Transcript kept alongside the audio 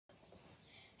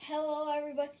Hello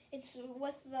everybody, it's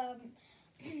with the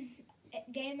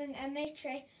Gaming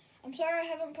MHA. I'm sorry I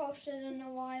haven't posted in a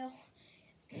while,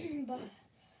 but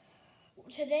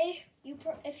today,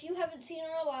 if you haven't seen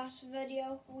our last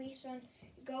video we sent,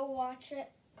 go watch it,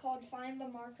 called Find the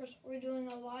Markers. We're doing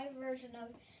a live version of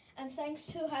it, and thanks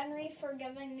to Henry for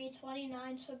giving me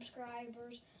 29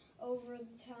 subscribers over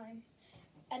the time.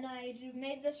 And I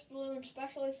made this balloon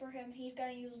especially for him. He's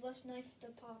going to use this knife to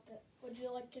pop it. Would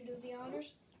you like to do the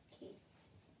honors?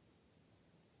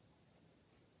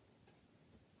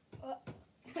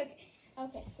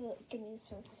 Okay, so give me the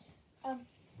surface.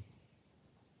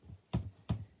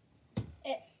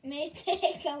 It may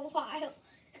take a while.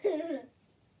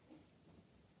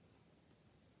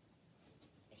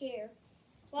 Here,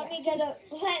 let me get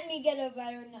a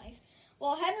better knife.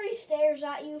 While Henry stares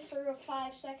at you for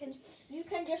 5 seconds, you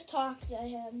can just talk to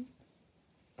him.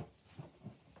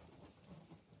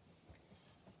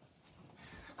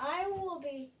 I will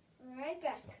be right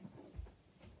back.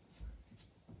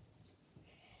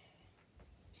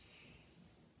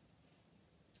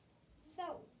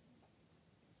 So,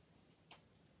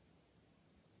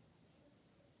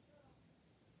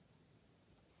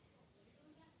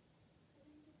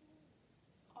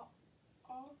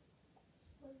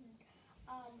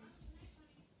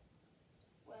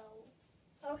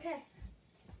 Okay.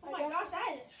 oh my gosh,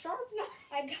 that is a sharp knife.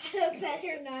 I got a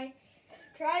better knife.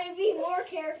 Try to be more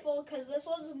careful because this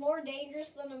one's more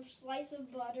dangerous than a slice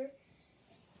of butter.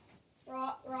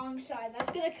 Wrong side. That's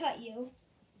going to cut you.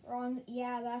 Wrong.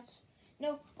 Yeah, that's...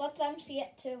 No, let them see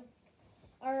it too.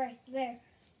 All right, there.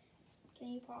 Can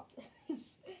you pop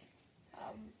this?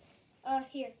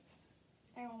 Here.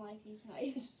 I don't like these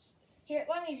knives. Here,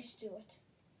 let me just do it.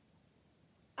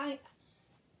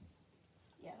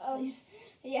 Yes, please.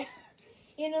 Yeah.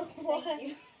 You know what? Thank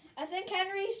you. I think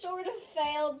Henry sort of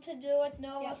failed to do it,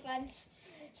 no Yep. offense.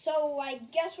 So I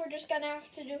guess we're just gonna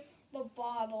have to do the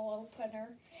bottle opener.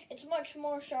 It's much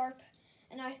more sharp,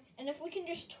 and if we can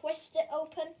just twist it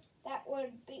open, that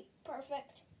would be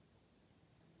perfect.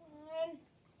 And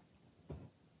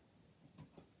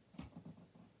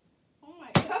Oh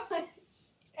my god.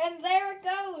 and there it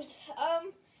goes.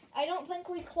 I don't think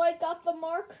we quite got the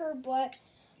marker, but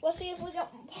let's see if we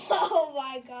got. Oh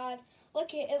my god!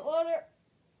 Look at it, loader.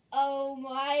 Oh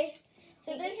my.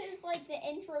 So this is like the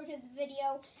intro to the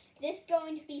video. This is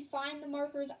going to be Find the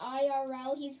Markers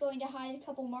IRL. He's going to hide a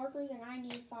couple markers and I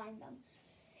need to find them.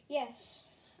 Yes.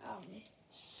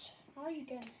 How are you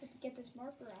going to get this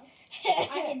marker out?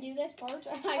 I can do this part.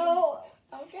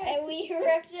 Okay. And we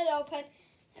ripped it open.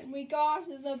 And we got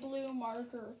the blue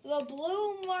marker. The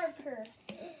blue marker.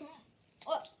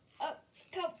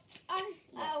 Come on.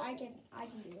 Yeah, I can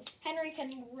do it. Henry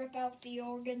can rip out the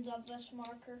organs of this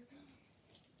marker.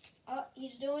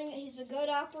 He's a good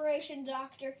operation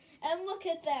doctor. And look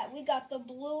at that. We got the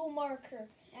blue marker.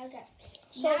 Okay.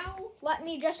 So now, let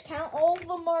me just count all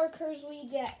the markers we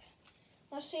get.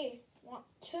 Let's see. 1,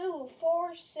 2,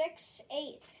 4, 6,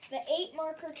 8. The 8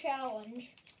 marker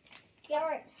challenge. Yeah, all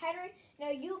right. Henry, now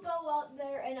you go out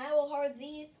there and I will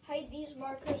hide these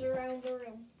markers around the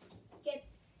room. Okay.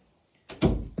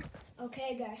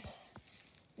 Okay, guys.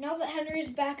 Now that Henry's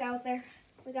back out there,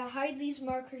 we gotta hide these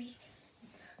markers.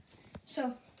 So.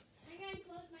 I'm going to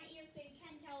close my ears so you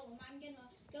can tell them. I'm going to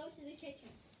go to the kitchen.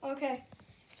 Okay.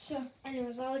 So,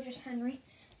 anyways, that was just Henry.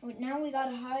 Now we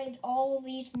gotta hide all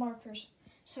these markers.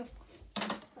 So,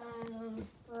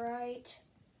 right.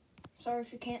 Sorry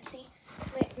if you can't see.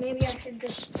 Maybe I should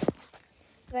just.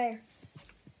 There.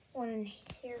 One in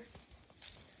here.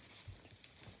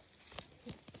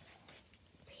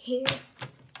 Here.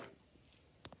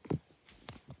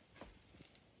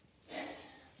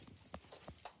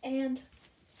 And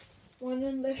one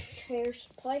in this chair's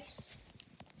place.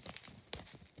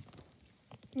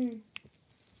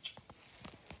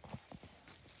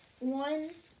 One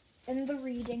in the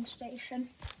reading station.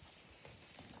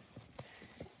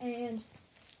 And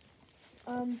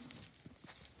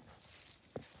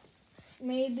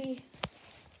maybe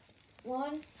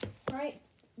one right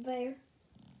there.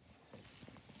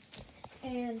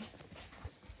 And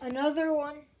another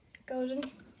one goes in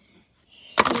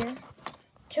here.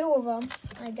 2 of them,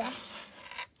 I guess.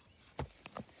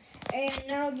 And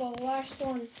now the last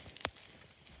one.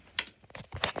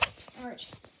 Alright.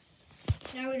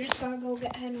 Now we just gotta go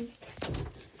get Henry.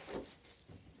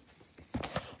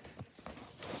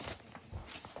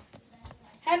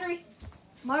 Henry,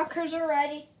 markers are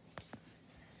ready.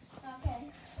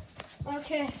 Okay.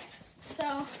 Okay.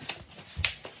 So,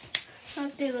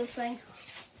 let's do this thing.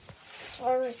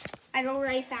 Alright. I've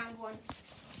already found one.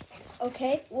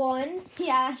 Okay, one.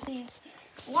 Yeah, see.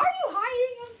 Why are you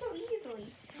hiding them so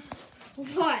easily?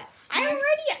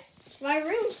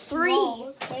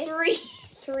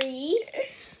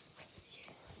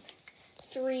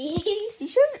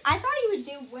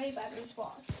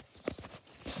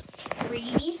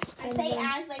 I say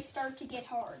as they start to get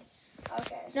hard.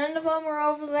 Okay. None of them are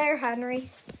over there,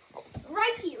 Henry.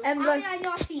 Right here. And How did I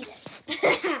not see this?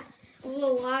 The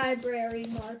library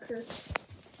marker.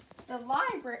 The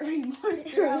library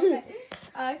marker. Okay.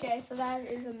 Okay, so that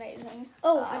is amazing.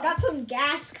 Oh, I got some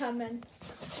gas coming.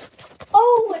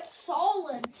 Oh, it's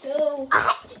solid too.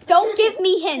 Don't give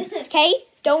me hints, okay?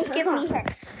 Don't give me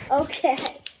hints.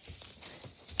 Okay.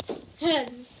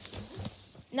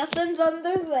 Nothing's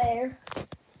under there.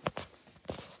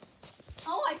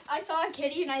 Oh, I saw a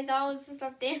kitty and I thought it was a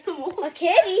stuffed animal. A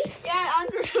kitty? Yeah,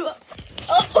 under.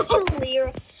 Oh,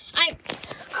 Lyra.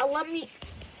 Let me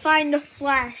find a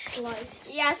flashlight.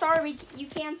 Yeah, sorry, you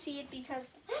can't see it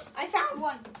because I found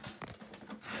one.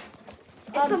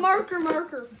 It's the marker.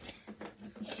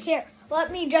 Here,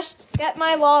 let me just get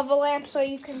my lava lamp so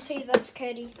you can see this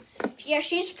kitty. Yeah,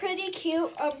 she's pretty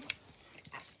cute.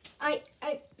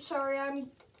 Sorry, I'm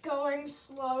going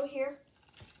slow here.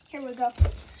 Here we go.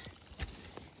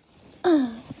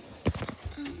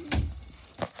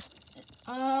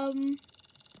 Oh,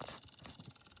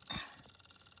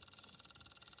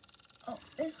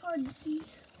 it's hard to see.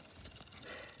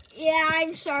 Yeah,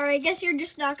 I'm sorry. I guess you're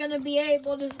just not gonna be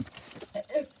able to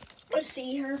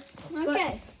see her.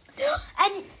 Okay.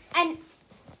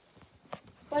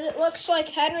 But it looks like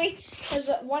Henry has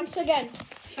once again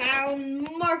found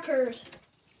markers.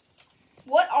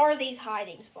 What are these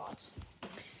hiding spots?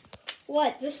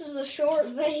 What? This is a short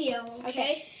video,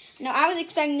 okay? No, I was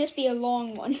expecting this to be a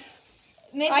long one.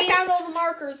 Maybe I found all the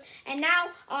markers, and now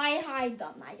I hide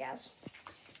them, I guess.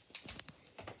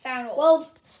 Found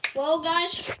all. Well,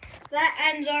 guys, that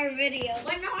ends our video.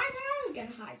 Wait, no, I thought I was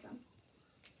gonna hide some.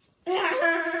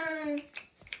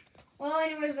 Well,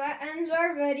 anyways, that ends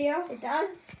our video. It does?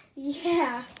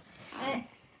 Yeah.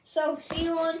 So, see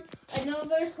you on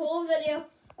another cool video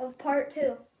of part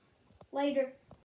 2. Later.